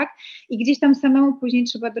Warszawy, tak? I gdzieś tam samemu później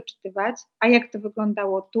trzeba doczytywać, a jak to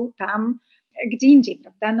wyglądało tu, tam, gdzie indziej,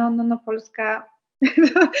 prawda? No Polska,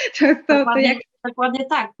 to jak... Dokładnie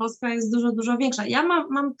tak, Polska jest dużo, dużo większa. Ja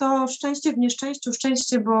mam to szczęście w nieszczęściu,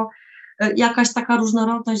 szczęście, bo jakaś taka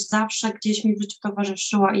różnorodność zawsze gdzieś mi w życiu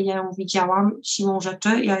towarzyszyła i ja ją widziałam siłą rzeczy.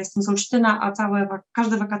 Ja jestem z Olsztyna, a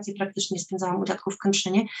każde wakacje praktycznie spędzałam u dziadków w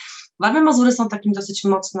Kętrzynie. Warmie Mazury są takim dosyć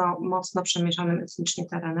mocno przemieszanym etnicznie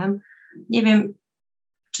terenem. Nie wiem,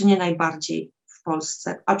 czy nie najbardziej w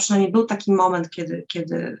Polsce, a przynajmniej był taki moment,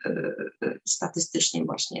 kiedy statystycznie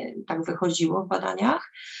właśnie tak wychodziło w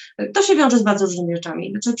badaniach. To się wiąże z bardzo różnymi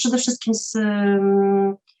rzeczami. Znaczy przede wszystkim z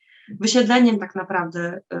wysiedleniem tak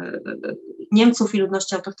naprawdę Niemców i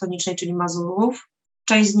ludności autochtonicznej, czyli Mazurów.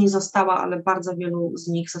 Część z nich została, ale bardzo wielu z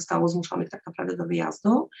nich zostało zmuszonych tak naprawdę do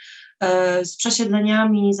wyjazdu. Z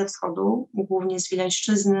przesiedleniami ze wschodu, głównie z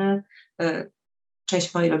Wileńszczyzny.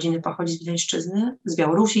 Część mojej rodziny pochodzi z Wileńszczyzny, z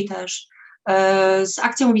Białorusi też. Z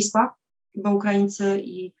akcją Wisła, bo Ukraińcy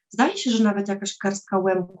i zdaje się, że nawet jakaś garstka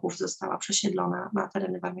Łemków została przesiedlona na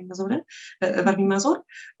tereny Warmii Mazur.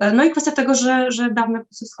 No i kwestia tego, że dawne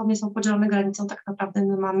Prusy Wschodnie są podzielone granicą, tak naprawdę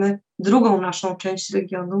my mamy drugą naszą część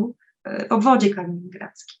regionu w obwodzie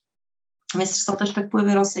kaliningradzkim. Więc są też te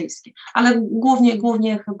wpływy rosyjskie, ale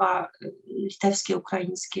głównie chyba litewskie,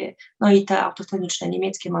 ukraińskie, no i te autochtoniczne,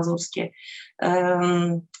 niemieckie, mazurskie.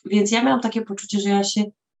 Więc ja miałam takie poczucie, że ja się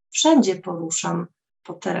wszędzie poruszam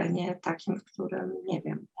po terenie takim, w którym, nie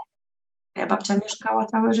wiem, moja babcia mieszkała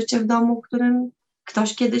całe życie w domu, w którym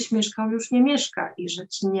ktoś kiedyś mieszkał, już nie mieszka i że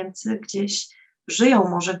ci Niemcy gdzieś żyją,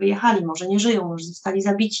 może wyjechali, może nie żyją, może zostali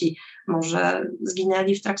zabici, może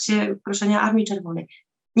zginęli w trakcie proszenia Armii Czerwonej.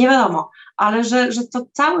 Nie wiadomo, ale że to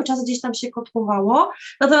cały czas gdzieś tam się kotłowało.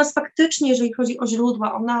 Natomiast faktycznie, jeżeli chodzi o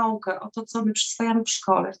źródła, o naukę, o to, co my przyswajamy w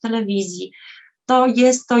szkole, w telewizji, to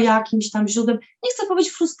jest to jakimś tam źródłem, nie chcę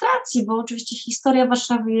powiedzieć frustracji, bo oczywiście historia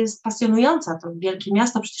Warszawy jest pasjonująca, to wielkie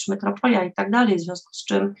miasto, przecież metropolia i tak dalej, w związku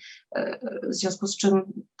z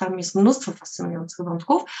czym tam jest mnóstwo fascynujących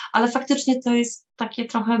wątków, ale faktycznie to jest takie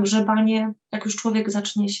trochę grzebanie, jak już człowiek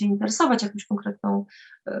zacznie się interesować jakąś konkretną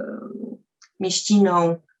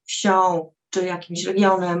mieściną, wsią, czy jakimś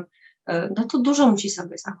regionem, no to dużo musi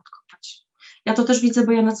sobie sam odkopać. Ja to też widzę,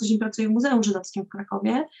 bo ja na co dzień pracuję w Muzeum Żydowskim w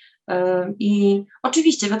Krakowie i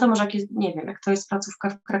oczywiście wiadomo, że nie wiem, jak to jest placówka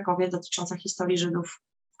w Krakowie dotycząca historii Żydów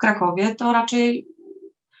w Krakowie, to raczej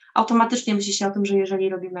automatycznie myśli się o tym, że jeżeli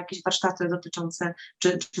robimy jakieś warsztaty dotyczące,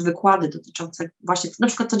 czy wykłady dotyczące właśnie na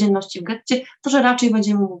przykład codzienności w getcie, to że raczej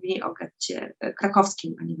będziemy mówili o getcie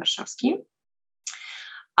krakowskim, a nie warszawskim.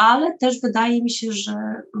 Ale też wydaje mi się,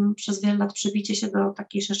 że przez wiele lat przebicie się do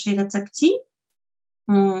takiej szerszej recepcji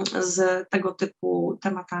z tego typu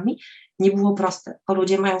tematami nie było proste, bo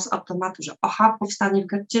ludzie mają z automatu, że powstanie w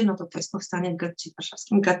getcie, no to jest powstanie w getcie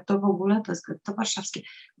warszawskim, getto w ogóle to jest getto warszawskie.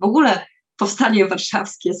 W ogóle powstanie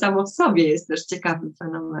warszawskie samo w sobie jest też ciekawym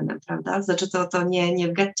fenomenem, prawda? Znaczy to nie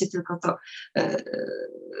w getcie, tylko to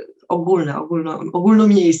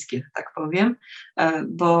ogólnomiejskie, tak powiem,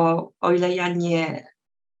 bo o ile ja nie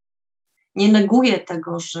neguję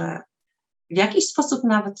tego, że w jakiś sposób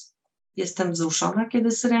nawet jestem wzruszona,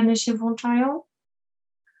 kiedy syreny się włączają.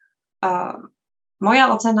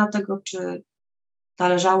 Moja ocena tego, czy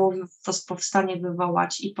należało to powstanie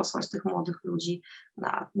wywołać i posłać tych młodych ludzi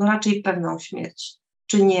na raczej pewną śmierć,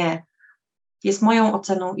 czy nie, jest moją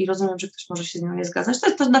oceną i rozumiem, że ktoś może się z nią nie zgadzać. To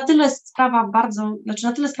jest na tyle sprawa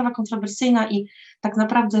na tyle sprawa kontrowersyjna i tak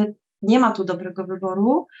naprawdę nie ma tu dobrego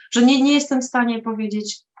wyboru, że nie jestem w stanie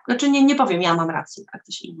powiedzieć, nie powiem, ja mam rację, a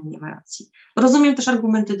ktoś inny nie ma racji. Rozumiem też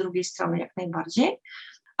argumenty drugiej strony jak najbardziej,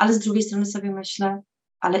 ale z drugiej strony sobie myślę,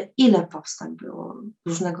 ale ile powstań było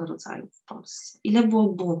różnego rodzaju w Polsce, ile było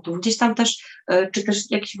buntów, gdzieś tam też, czy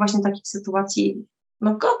też jakichś właśnie takich sytuacji,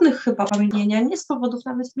 godnych chyba pamiętania, nie z powodów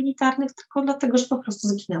nawet militarnych, tylko dlatego, że po prostu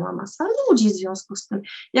zginęła masa ludzi w związku z tym.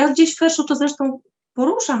 Ja gdzieś w wierszu to zresztą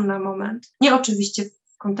poruszam na moment, nie oczywiście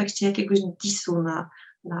w kontekście jakiegoś disu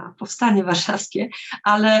na powstanie warszawskie,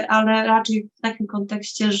 ale raczej w takim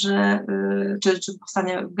kontekście, że, czy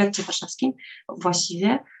powstanie w getcie warszawskim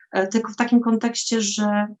właściwie, tylko w takim kontekście,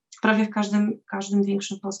 że prawie w każdym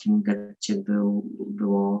większym polskim getcie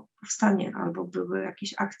było powstanie albo były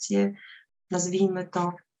jakieś akcje, nazwijmy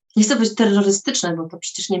to, nie chcę być terrorystyczne, bo to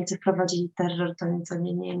przecież Niemcy wprowadzili terror, to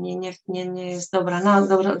nie jest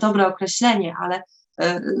dobre określenie, ale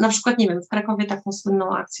na przykład, nie wiem, w Krakowie taką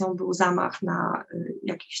słynną akcją był zamach na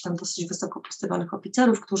jakichś tam dosyć wysoko postawionych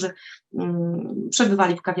oficerów, którzy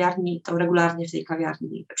przebywali w kawiarni i to regularnie w tej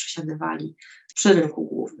kawiarni przesiadywali przy rynku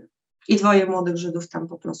głównym. I 2 młodych Żydów tam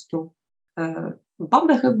po prostu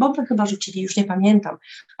bombę chyba rzucili, już nie pamiętam,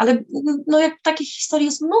 ale jak takich historii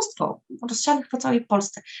jest mnóstwo, rozsianych po całej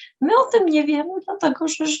Polsce. My o tym nie wiemy, dlatego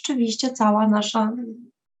że rzeczywiście cała nasza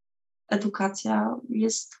edukacja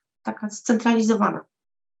jest taka scentralizowana,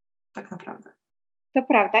 tak naprawdę. To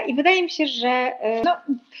prawda i wydaje mi się, że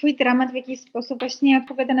twój dramat w jakiś sposób właśnie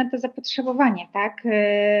odpowiada na to zapotrzebowanie, tak?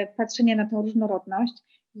 Patrzenie na tą różnorodność.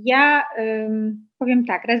 Ja powiem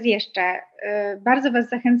tak, raz jeszcze, bardzo Was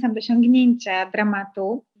zachęcam do sięgnięcia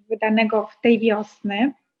dramatu wydanego w tej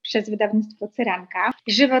wiosny przez wydawnictwo Cyranka.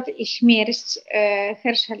 Żywot i śmierć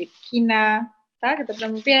Hersza Lipkina, tak? Dobrze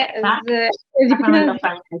mówię? Tak,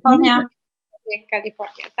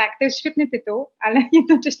 Kalifornia. Tak, to jest świetny tytuł, ale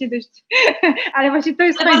jednocześnie dość, ale właśnie to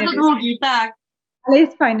jest fajne. Bardzo długi, tak. Ale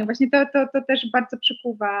jest fajny, właśnie to też bardzo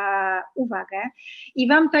przykuwa uwagę. I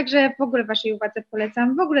Wam także w ogóle Waszej uwadze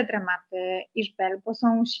polecam w ogóle dramaty Ishbel, bo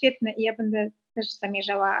są świetne i ja będę też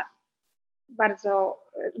zamierzała bardzo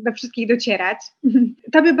do wszystkich docierać.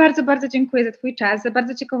 Tobie bardzo, bardzo dziękuję za Twój czas, za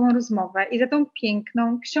bardzo ciekawą rozmowę i za tą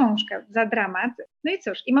piękną książkę, za dramat. No i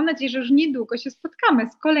cóż, i mam nadzieję, że już niedługo się spotkamy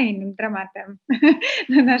z kolejnym dramatem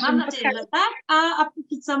na naszym Mam nadzieję, że tak, a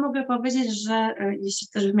póki co mogę powiedzieć, że jeśli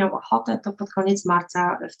ktoś miał ochotę, to pod koniec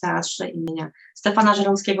marca w Teatrze imienia Stefana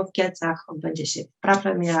Żeromskiego w Kielcach odbędzie się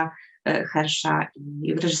prapremiera Hersza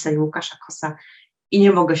i reżyserii Łukasza Kosa i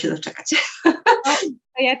nie mogę się doczekać.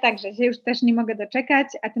 Ja także się już też nie mogę doczekać,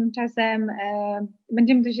 a tymczasem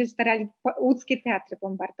będziemy tu się starali łódzkie teatry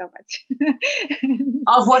bombardować.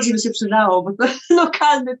 O, w Łodzi by się przydało, bo to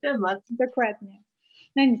lokalny temat. Dokładnie.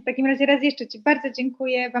 No nic, w takim razie raz jeszcze Ci bardzo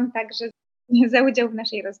dziękuję, Wam także za udział w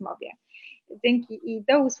naszej rozmowie. Dzięki i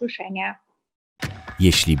do usłyszenia.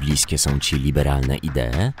 Jeśli bliskie są Ci liberalne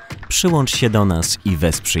idee, przyłącz się do nas i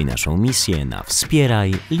wesprzyj naszą misję na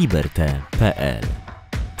wspierajliberte.pl.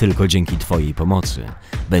 Tylko dzięki Twojej pomocy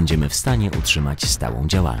będziemy w stanie utrzymać stałą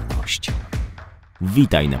działalność.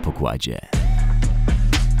 Witaj na pokładzie.